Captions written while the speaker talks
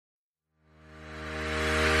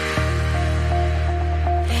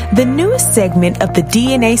The newest segment of the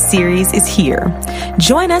DNA series is here.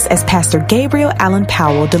 Join us as Pastor Gabriel Allen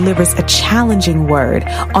Powell delivers a challenging word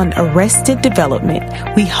on arrested development.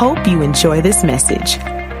 We hope you enjoy this message.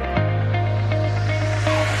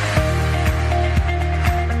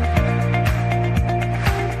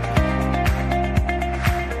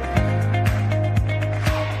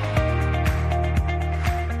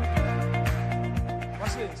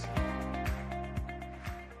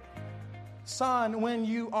 Son, when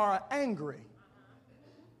you are angry,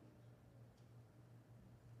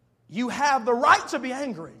 you have the right to be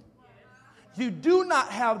angry. You do not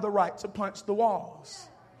have the right to punch the walls.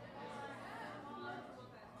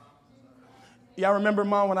 Yeah, I remember,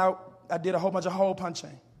 Mom, when I did a whole bunch of hole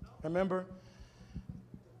punching. Remember?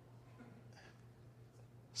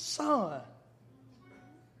 Son,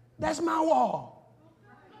 that's my wall.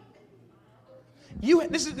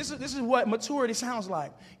 This is what maturity sounds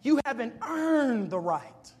like. You haven't earned the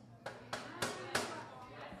right.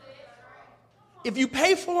 If you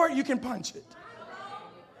pay for it, you can punch it.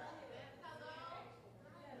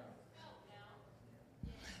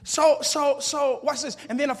 So watch this.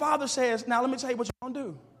 And then the father says, now let me tell you what you're going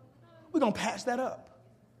to do. We're going to patch that up.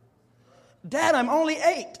 Dad, I'm only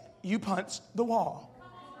 8. You punched the wall.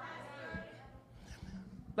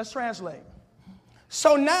 Let's translate.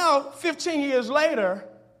 So now, 15 years later,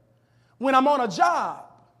 when I'm on a job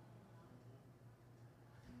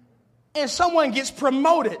and someone gets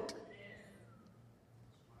promoted,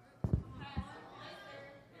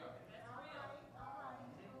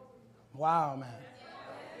 wow, man.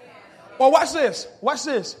 Well, watch this. Watch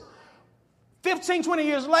this. 15, 20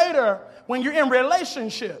 years later, when you're in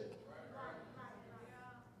relationship,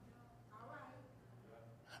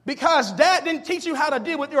 because dad didn't teach you how to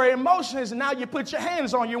deal with your emotions, and now you put your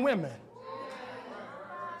hands on your women.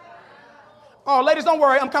 Oh, ladies, don't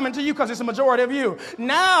worry. I'm coming to you because it's a majority of you.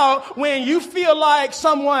 Now, when you feel like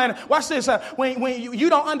someone, watch this, when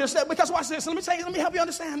you don't understand, because watch this, let me help you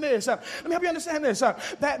understand this. That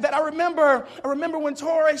I remember when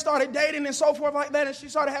Tori started dating and so forth like that, and she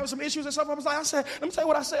started having some issues and so forth. I said, let me tell you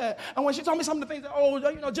what I said. And when she told me some of the things that,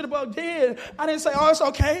 Jitterbug did, I didn't say, oh, it's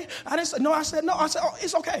okay. I didn't say, no, I said, oh,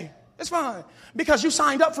 it's okay. It's fine. Because you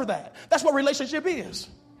signed up for that. That's what relationship is.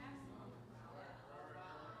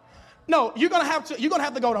 No, you're gonna have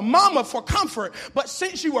to go to mama for comfort. But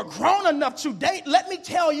since you are grown enough to date, let me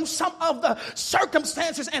tell you some of the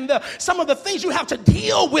circumstances and some of the things you have to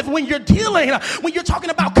deal with when you're talking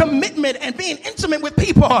about commitment and being intimate with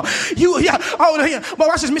people. But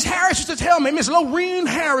watch this. Miss Harris used to tell me, Miss Lorene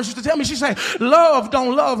Harris used to tell me, she said, love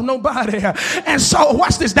don't love nobody. And so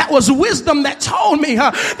watch this. That was wisdom that told me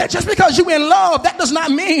that just because you're in love, that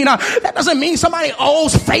doesn't mean somebody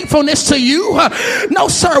owes faithfulness to you. No,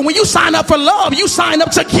 sir. When you sign up for love, you sign up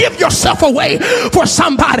to give yourself away for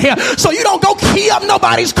somebody. So you don't go key up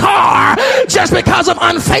nobody's car just because of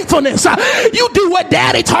unfaithfulness. You do what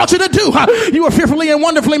daddy taught you to do. You were fearfully and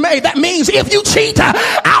wonderfully made. That means if you cheat,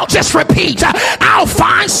 I'll just repeat. I'll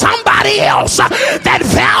find somebody else that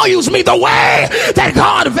values me the way that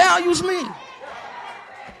God values me.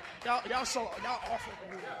 Y'all awful.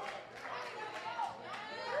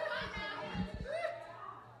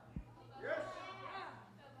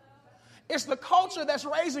 It's the culture that's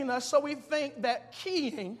raising us, so we think that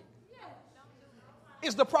keying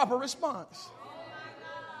is the proper response.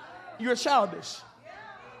 You're childish.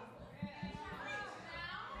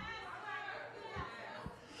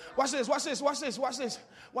 Watch this.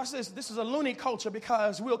 This is a loony culture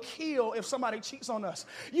because we'll kill if somebody cheats on us.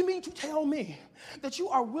 You mean to tell me that you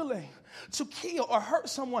are willing to kill or hurt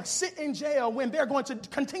someone, sit in jail when they're going to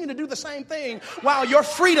continue to do the same thing while your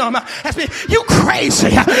freedom has been? You crazy.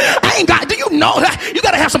 Do you know that? You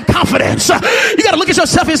got to have some confidence. You got to look at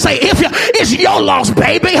yourself and say, if it's your loss,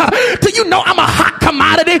 baby. Do you know I'm a hot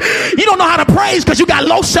commodity? You don't know how to praise because you got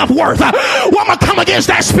low self-worth. Well, I'm going to come against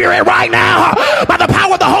that spirit right now by the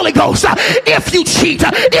power of the Holy Ghost. If you cheat,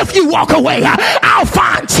 if you walk away, I'll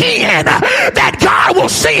find 10 that God will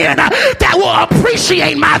send that will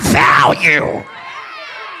appreciate my value. What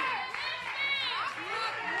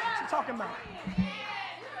you talking about?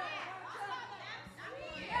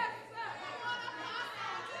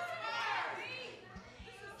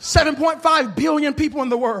 7.5 billion people in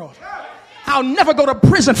the world. I'll never go to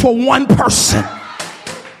prison for one person. What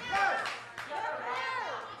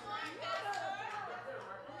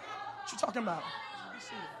you talking about?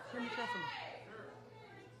 Hear me carefully.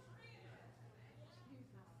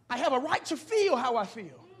 I have a right to feel how I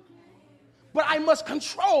feel, but I must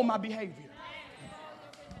control my behavior.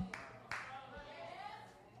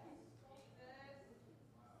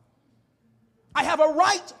 I have a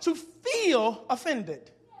right to feel offended,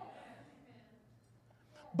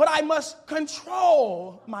 but I must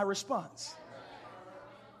control my response.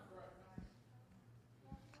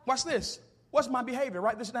 Watch this. What's my behavior?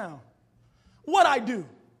 Write this down. What I do.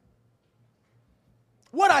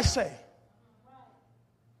 What I say.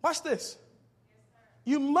 Watch this.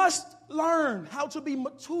 You must learn how to be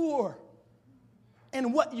mature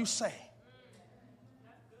in what you say.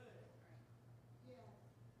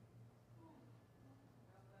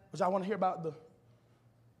 Which I want to hear about the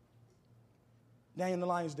Daniel in the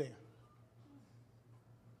lion's den.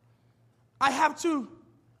 I have to,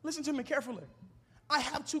 listen to me carefully, I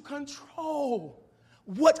have to control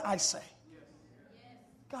what I say.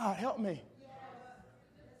 God, help me.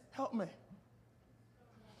 Help me.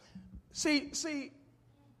 See,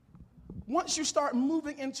 once you start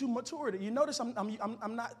moving into maturity, you notice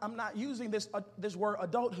I'm not using this word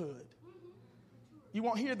adulthood. You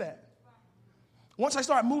won't hear that. Once I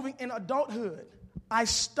start moving in adulthood, I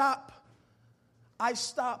stop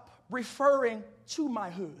referring to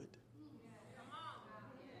my hood.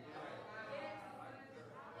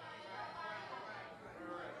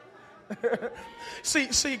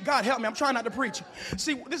 See, God help me. I'm trying not to preach.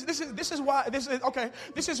 See, this is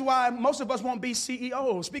why most of us won't be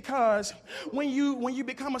CEOs, because when you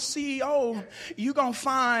become a CEO, you're gonna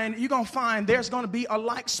find there's gonna be a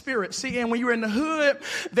like spirit. See, and when you were in the hood,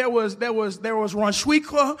 there was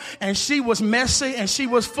Ronshwika, and she was messy and she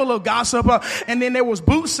was full of gossip, and then there was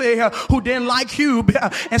Bootsy who didn't like you,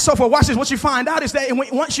 and so forth. Watch this. What you find out is that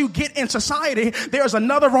once you get in society, there's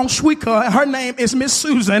another Ronshwika. Her name is Miss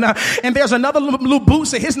Susan. And there's another little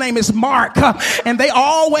booster. His name is Mark. And they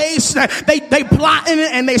always, they plotting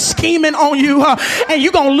and they scheming on you. And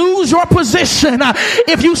you're going to lose your position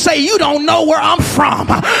if you say you don't know where I'm from.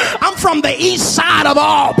 I'm from the east side of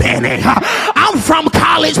Albany. I'm from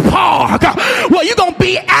College Park. Well, you're going to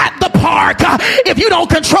be at the park if you don't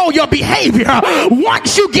control your behavior.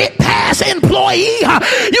 Once you get past employee,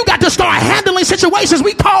 you got to start handling situations.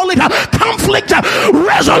 We call it conflict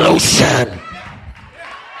resolution.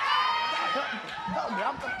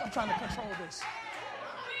 I'm trying to control this.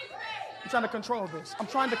 I'm trying to control this. I'm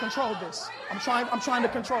trying to control this. I'm trying to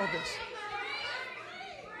control this.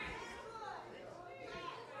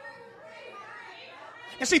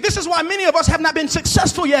 And see, this is why many of us have not been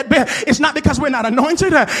successful yet. It's not because we're not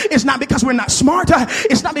anointed. It's not because we're not smart.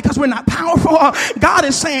 It's not because we're not powerful. God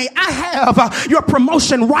is saying, I have your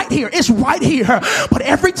promotion right here. It's right here. But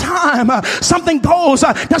every time something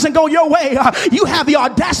doesn't go your way, you have the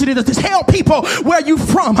audacity to tell people where you're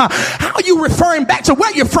from. How are you referring back to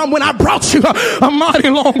where you're from when I brought you a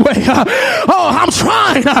mighty long way? I'm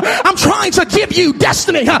trying to give you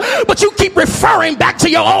destiny, but you keep referring back to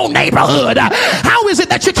your old neighborhood. How is it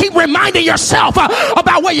that you keep reminding yourself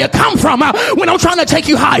about where you come from when I'm trying to take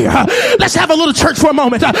you higher? Let's have a little church for a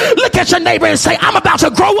moment. Look at your neighbor and say, I'm about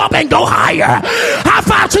to grow up and go higher. High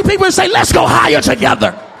five two people and say, let's go higher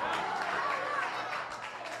together.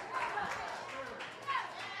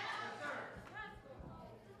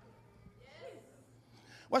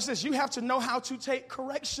 Watch this. You have to know how to take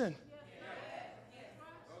correction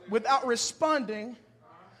without responding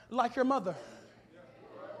like your mother.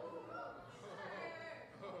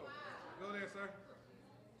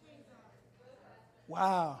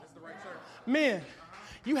 Wow. Men,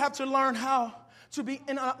 you have to learn how to be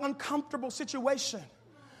in an uncomfortable situation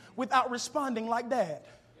without responding like dad.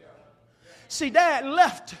 See, dad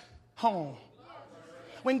left home.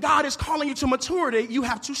 When God is calling you to maturity, you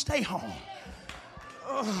have to stay home.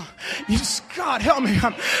 God help me.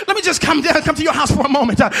 Let me just come to your house for a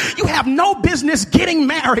moment. You have no business getting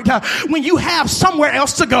married when you have somewhere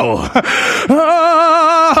else to go. Feel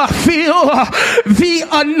the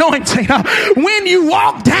anointing. When you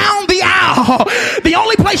walk down the aisle, the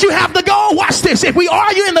only place you have to go, watch this, if we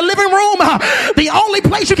argue in the living room, the only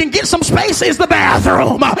place you can get some space is the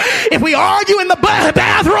bathroom. If we argue in the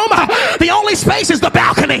bathroom, the only space is the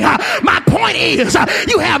balcony. My point is,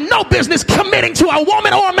 you have no business committing to a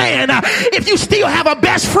woman or a man if you still have a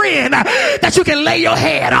best friend that you can lay your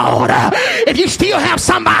head on, if you still have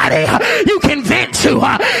somebody you can vent to,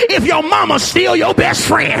 if your mama's still your best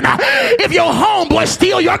friend, if your homeboy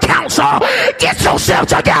still your counsel, get yourself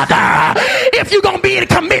together. If you're gonna be in a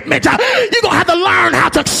commitment, you're gonna have to learn how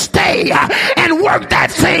to stay and work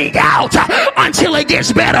that thing out until it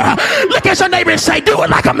gets better. Look at your neighbor and say, do it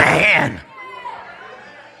like a man.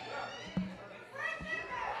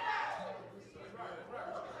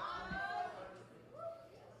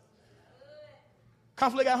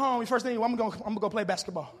 Conflict at home, first thing, I'm gonna go play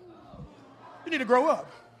basketball. You need to grow up.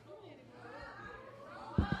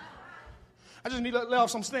 I just need to let off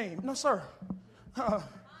some steam. No, sir.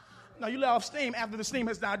 No, you let off steam after the steam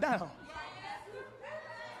has died down.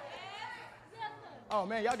 Oh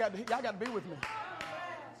man, y'all got to be with me.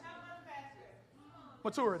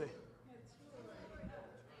 Maturity.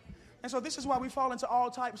 And so this is why we fall into all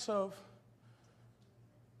types of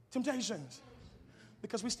temptations,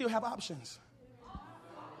 because we still have options.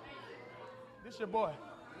 This your boy.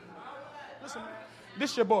 Listen, man.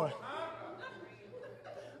 This your boy.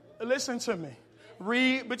 Listen to me.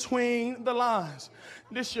 Read between the lines.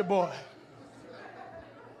 This your boy.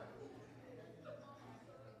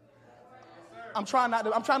 I'm trying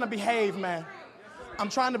to behave, man. I'm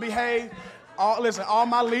trying to behave. All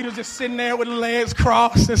my leaders just sitting there with the legs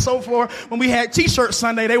crossed and so forth. When we had T-shirt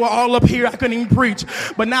Sunday, they were all up here. I couldn't even preach.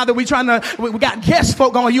 But now that we got guest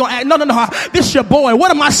folk going, no. This your boy.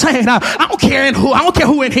 What am I saying? I don't care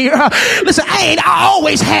who in here. Listen, I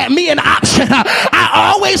always had me an option.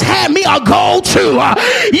 I always had me a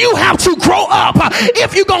go-to. You have to grow up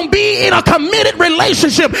if you're going to be in a committed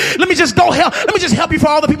relationship. Let me just help you for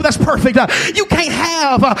all the people that's perfect. You can't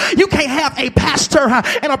have a pastor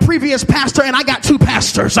and a previous pastor, and I got two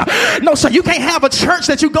pastors. No, sir, you can't have a church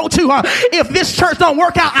that you go to. If this church don't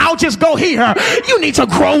work out, I'll just go here. You need to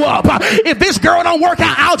grow up. If this girl don't work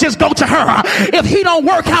out, I'll just go to her. If he don't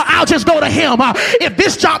work out, I'll just go to him. If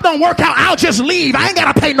this job don't work out, I'll just leave. I ain't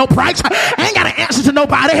got to pay no price. I ain't got to answer to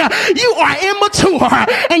nobody. You are immature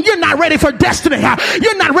and you're not ready for destiny.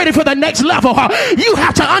 You're not ready for the next level. You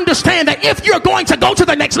have to understand that if you're going to go to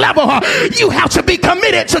the next level, you have to be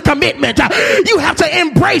committed to commitment. You have to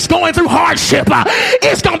embrace going through hardship.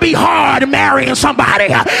 It's going to be hard marrying somebody.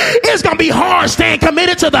 It's going to be hard staying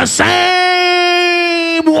committed to the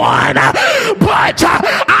same one. But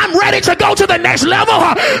I'm ready to go to the next level.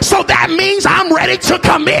 So that means I'm ready to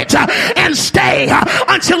commit and stay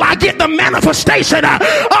until I get the manifestation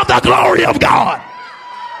of the glory of God.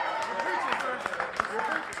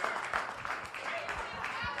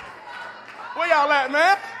 Where y'all at,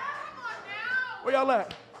 man? Where y'all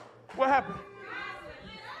at? What happened?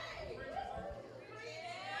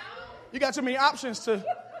 You got too many options to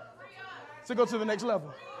go to the next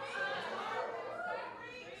level.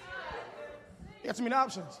 You got too many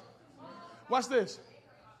options. Watch this.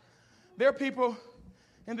 There are people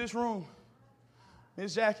in this room,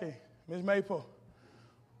 Miss Jackie, Miss Maple,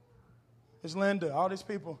 Miss Linda, all these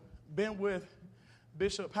people, been with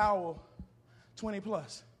Bishop Powell 20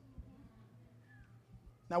 plus.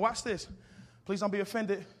 Now watch this. Please don't be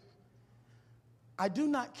offended. I do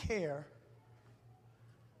not care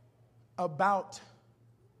about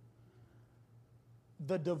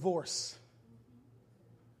the divorce.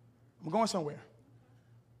 I'm going somewhere.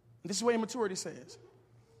 This is what immaturity says.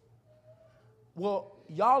 Well,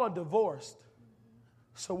 y'all are divorced,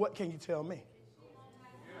 so what can you tell me?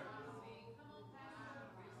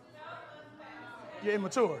 You're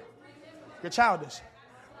immature. You're childish.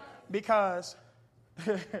 Because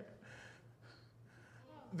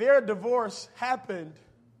their divorce happened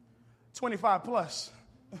 25 plus.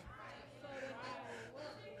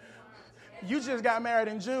 You just got married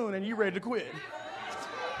in June and you ready to quit.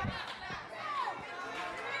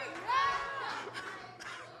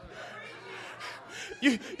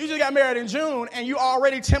 You just got married in June and you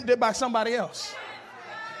already tempted by somebody else.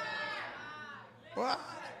 Well,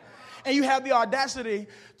 and you have the audacity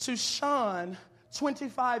to shun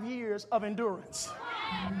 25 years of endurance.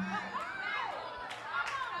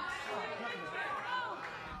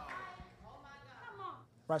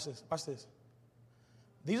 Watch this. Watch this.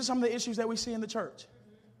 These are some of the issues that we see in the church.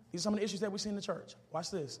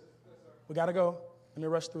 Watch this. We got to go. Let me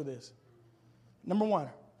rush through this. Number one,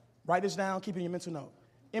 write this down, keep it in your mental note.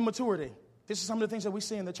 Immaturity. This is some of the things that we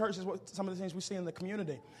see in the church. This is some of the things we see in the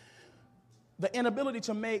community. The inability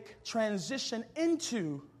to make transition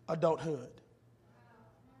into adulthood.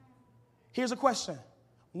 Here's a question.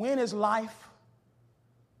 When is life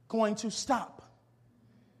going to stop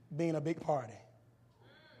being a big party?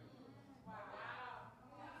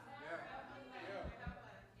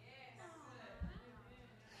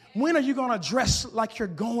 When are you going to dress like you're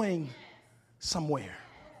going somewhere?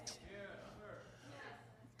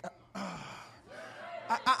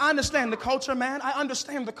 I understand the culture, man. I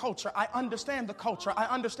understand the culture.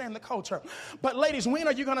 But ladies, when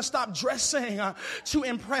are you going to stop dressing to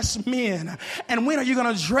impress men? And when are you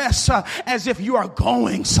going to dress as if you are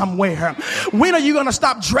going somewhere? When are you going to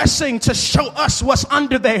stop dressing to show us what's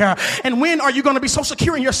under there? And when are you going to be so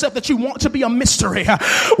secure in yourself that you want to be a mystery?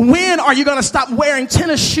 When are you going to stop wearing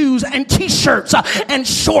tennis shoes and T-shirts and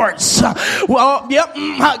shorts? Well, yep,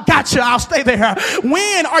 gotcha. I'll stay there.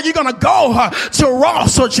 When are you going to go to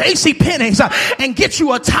Ross or J.C. Penney's and get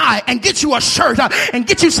you a tie and get you a shirt and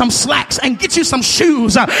get you some slacks and get you some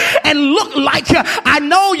shoes and look like I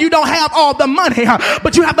know you don't have all the money,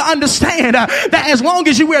 but you have to understand that as long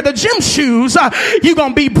as you wear the gym shoes, you're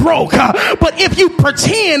going to be broke. But if you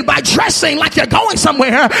pretend by dressing like you're going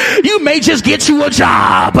somewhere, you may just get you a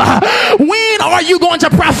job. When are you going to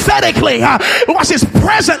prophetically, watch this,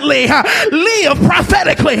 presently live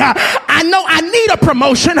prophetically? I know I need a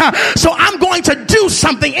promotion, so I'm going to do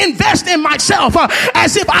something, invest in myself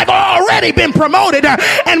as if I've already been promoted,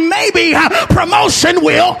 and maybe promotion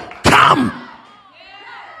will come.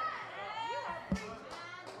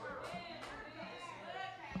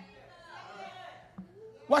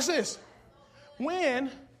 Watch this. When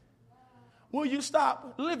will you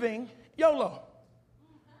stop living YOLO?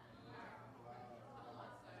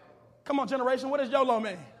 Come on, generation, what does YOLO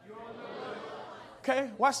mean? Okay,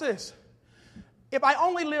 watch this. If I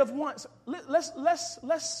only live once, let's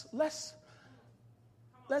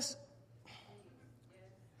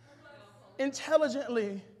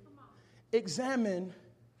intelligently examine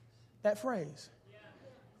that phrase.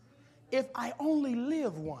 If I only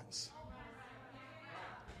live once,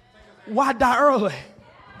 why die early?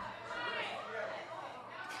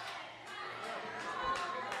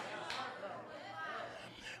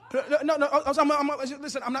 No.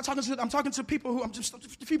 Listen, I'm talking to people who, I'm just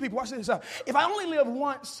a few people. Watch this. If I only live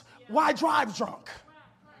once, why drive drunk?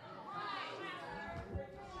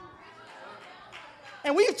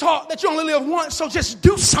 And we've taught that you only live once, so just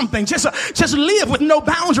do something. Just live with no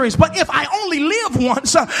boundaries. But if I only live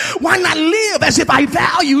once, why not live as if I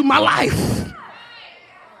value my life?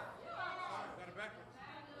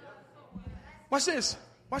 Watch this.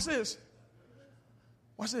 Watch this.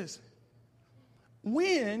 Watch this.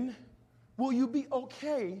 When will you be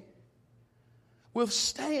okay with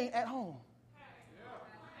staying at home?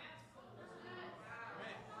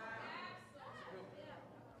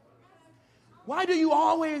 Why do you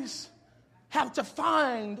always have to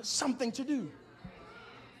find something to do?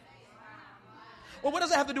 Well, what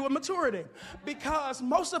does that have to do with maturity? Because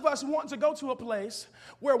most of us want to go to a place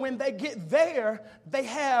where when they get there, they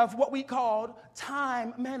have what we call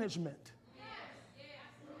time management.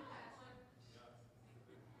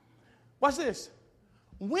 Watch this.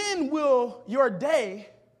 When will your day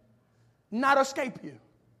not escape you?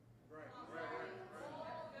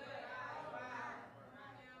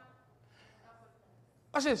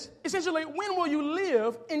 Watch this. Essentially, when will you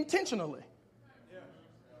live intentionally?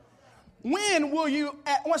 When will you,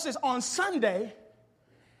 watch this, on Sunday,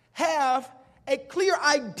 have a clear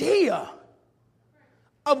idea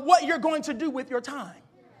of what you're going to do with your time?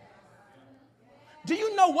 Do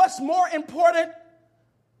you know what's more important,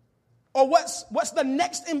 or what's the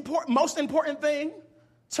next most important thing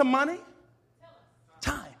to money?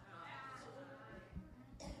 Time.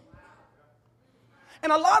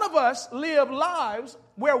 And a lot of us live lives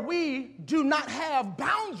where we do not have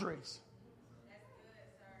boundaries.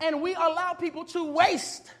 And we allow people to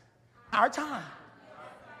waste our time.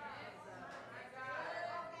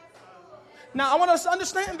 Now, I want us to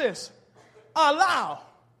understand this. Allow.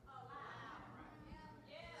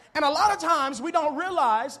 And a lot of times we don't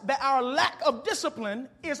realize that our lack of discipline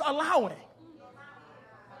is allowing.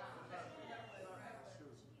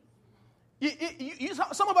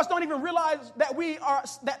 Some of us don't even realize that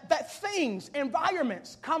that things,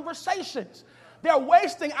 environments, conversations, they're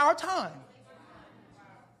wasting our time.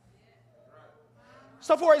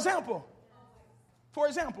 So for example,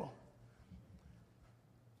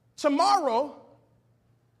 tomorrow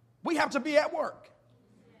we have to be at work.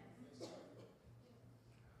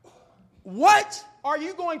 What are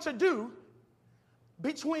you going to do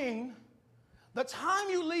between the time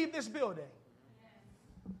you leave this building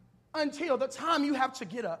until the time you have to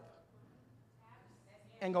get up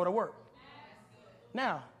and go to work?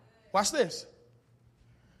 Now, watch this.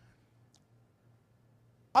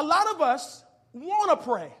 A lot of us want to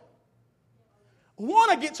pray,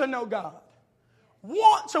 want to get to know God,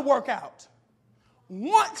 want to work out,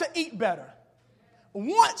 want to eat better,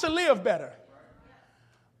 want to live better.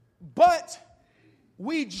 But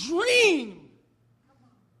we dream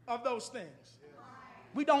of those things.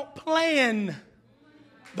 We don't plan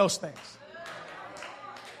those things.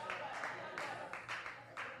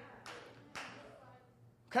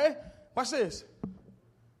 Okay? Watch this.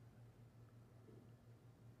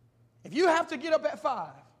 If you have to get up at 5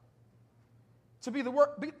 to be to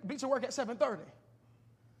work at 7:30,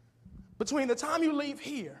 between the time you leave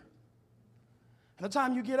here and the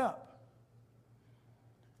time you get up,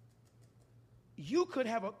 you could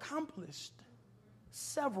have accomplished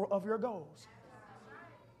several of your goals.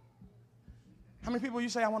 How many people you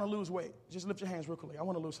say, I want to lose weight? Just lift your hands real quickly. I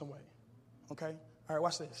want to lose some weight. Okay? All right,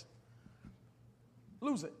 watch this.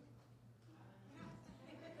 Lose it.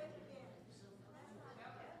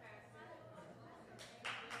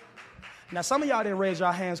 Now, some of y'all didn't raise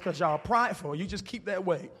your hands because y'all prideful. You just keep that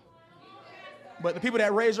weight. But the people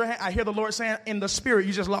that raise your hand, I hear the Lord saying, in the spirit,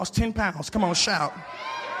 you just lost 10 pounds. Come on, shout.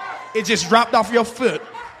 It just dropped off your foot.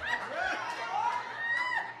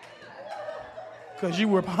 Because you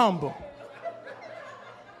were humble.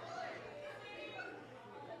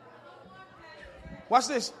 Watch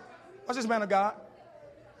this. Watch this, man of God.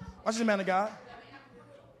 Watch this, man of God.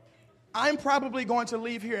 I'm probably going to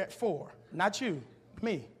leave here at 4. Not you,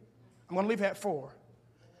 me. I'm going to leave here at 4.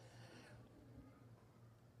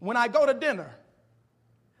 When I go to dinner,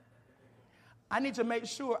 I need to make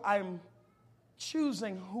sure I'm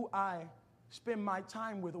choosing who I spend my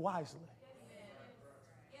time with wisely.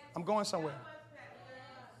 I'm going somewhere.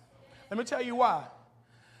 Let me tell you why.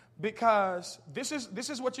 Because this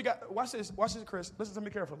is what you got. Watch this, Chris. Listen to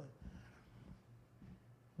me carefully.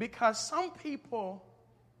 Because some people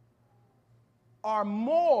are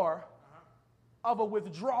more of a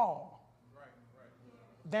withdrawal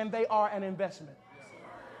than they are an investment.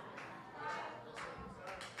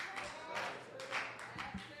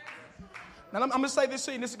 Now, I'm going to say this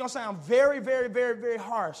to you, and this is going to sound very, very, very, very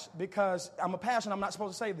harsh because I'm a pastor, I'm not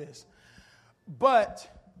supposed to say this. But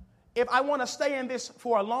if I want to stay in this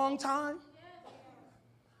for a long time,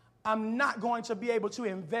 I'm not going to be able to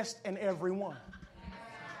invest in everyone.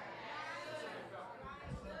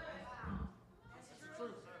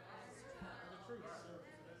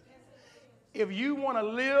 If you want to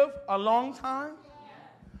live a long time,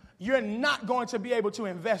 you're not going to be able to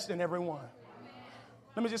invest in everyone.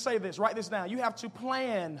 Let me just say this. Write this down. You have to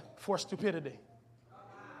plan for stupidity.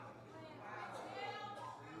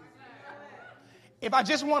 If I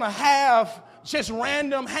just want to have just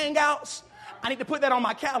random hangouts, I need to put that on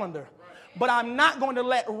my calendar. But I'm not going to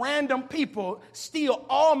let random people steal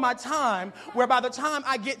all my time, where by the time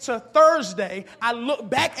I get to Thursday, I look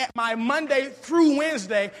back at my Monday through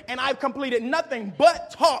Wednesday, and I've completed nothing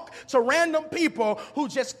but talk to random people who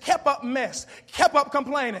just kept up mess, kept up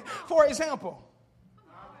complaining. For example,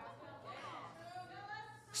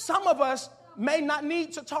 some of us may not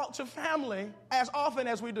need to talk to family as often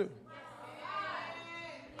as we do.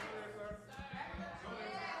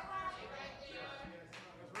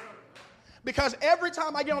 Because every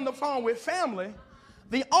time I get on the phone with family,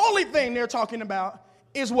 the only thing they're talking about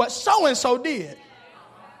is what so-and-so did.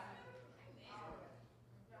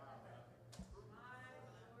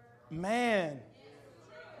 Man.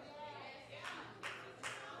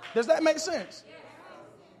 Does that make sense?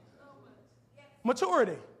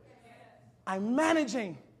 Maturity. I'm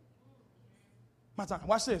managing my time.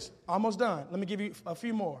 Watch this. Almost done. Let me give you a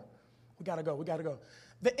few more. We got to go.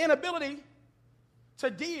 The inability to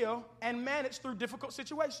deal and manage through difficult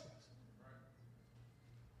situations.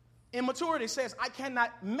 Immaturity says, I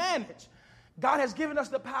cannot manage. God has given us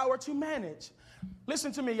the power to manage.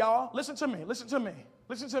 Listen to me, y'all. Listen to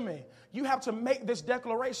me. You have to make this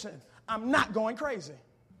declaration. I'm not going crazy.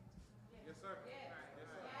 Yes, sir.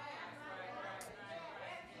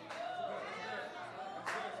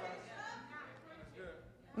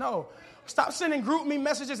 No. Stop sending group me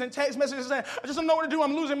messages and text messages saying, I just don't know what to do.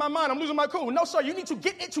 I'm losing my mind. I'm losing my cool. No, sir. You need to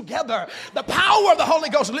get it together. The power of the Holy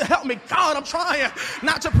Ghost. Help me. God, I'm trying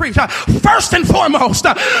not to preach. First and foremost,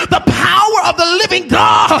 the power of the living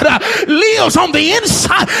God lives on the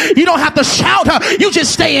inside. You don't have to shout. You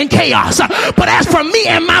just stay in chaos. But as for me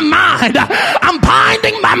and my mind, I'm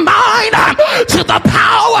binding my mind to the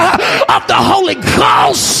power of the Holy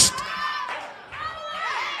Ghost.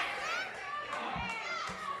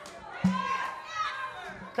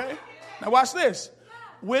 Okay, now watch this.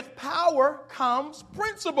 With power comes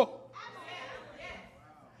principle.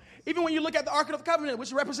 Even when you look at the Ark of the Covenant,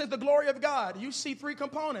 which represents the glory of God, you see 3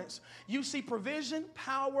 components. You see provision,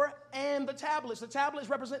 power, and the tablets. The tablets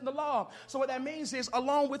represent the law. So what that means is,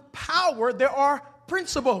 along with power, there are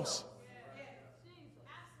principles.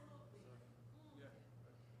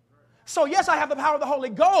 So yes, I have the power of the Holy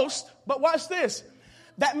Ghost, but watch this.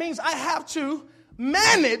 That means I have to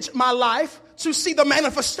manage my life to see the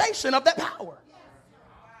manifestation of that power.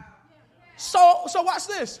 So watch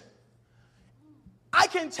this. I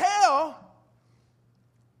can tell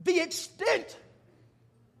the extent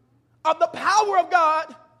of the power of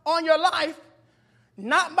God on your life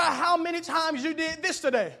not by how many times you did this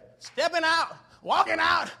today. Stepping out, walking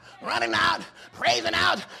out, running out, praising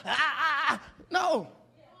out. No.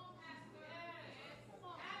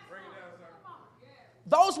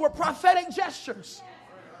 Those were prophetic gestures.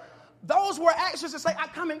 Those were actions to say, I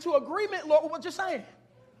come into agreement, Lord, with what you're saying.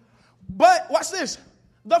 But watch this.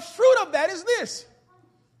 The fruit of that is this.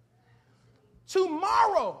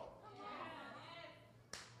 Tomorrow,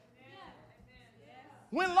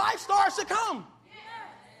 when life starts to come,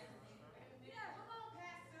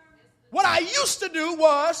 what I used to do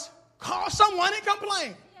was call someone and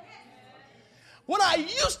complain. What I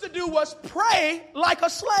used to do was pray like a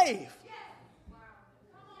slave.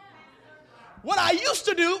 What I used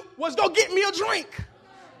to do was go get me a drink.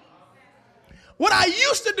 What I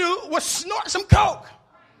used to do was snort some coke.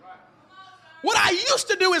 What I used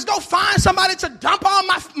to do is go find somebody to dump all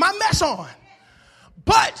my mess on.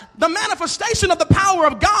 But the manifestation of the power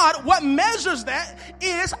of God, what measures that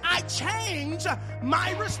is I change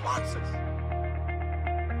my responses.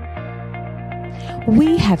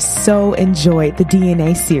 We have so enjoyed the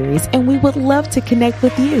DNA series, and we would love to connect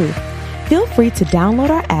with you. Feel free to download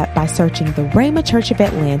our app by searching the Rhema Church of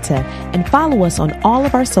Atlanta and follow us on all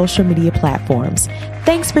of our social media platforms.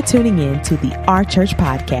 Thanks for tuning in to the Our Church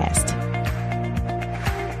Podcast.